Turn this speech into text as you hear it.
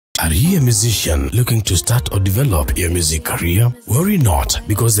Are you a musician looking to start or develop your music career? Worry not,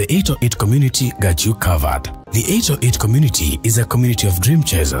 because the 808 community got you covered. The 808 community is a community of dream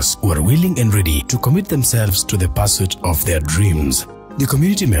chasers who are willing and ready to commit themselves to the pursuit of their dreams. The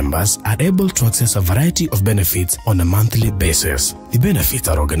community members are able to access a variety of benefits on a monthly basis. The benefits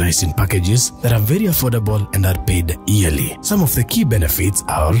are organized in packages that are very affordable and are paid yearly. Some of the key benefits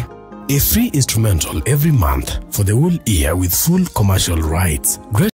are a free instrumental every month for the whole year with full commercial rights, great